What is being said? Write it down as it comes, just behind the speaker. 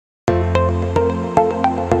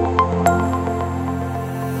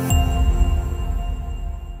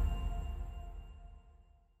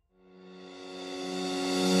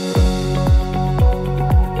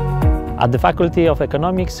At the Faculty of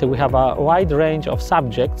Economics, we have a wide range of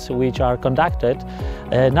subjects which are conducted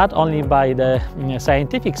not only by the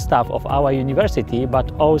scientific staff of our university,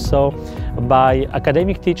 but also by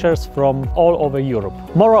academic teachers from all over Europe.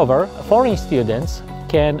 Moreover, foreign students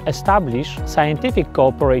can establish scientific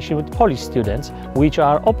cooperation with Polish students which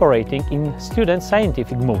are operating in student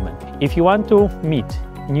scientific movement. If you want to meet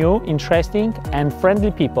new, interesting and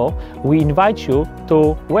friendly people, we invite you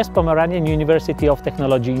to West Pomeranian University of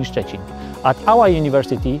Technology in Szczecin. At our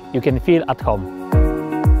university, you can feel at home.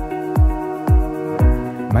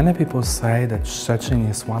 Many people say that Szczecin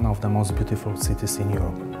is one of the most beautiful cities in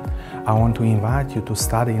Europe. I want to invite you to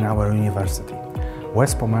study in our university,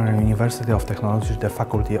 West Pomeranian University of Technology, the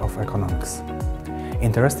Faculty of Economics.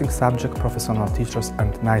 Interesting subject, professional teachers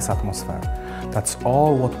and nice atmosphere. That's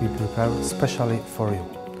all what we prepare specially for you.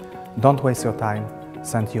 Don't waste your time,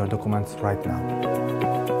 send your documents right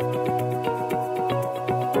now.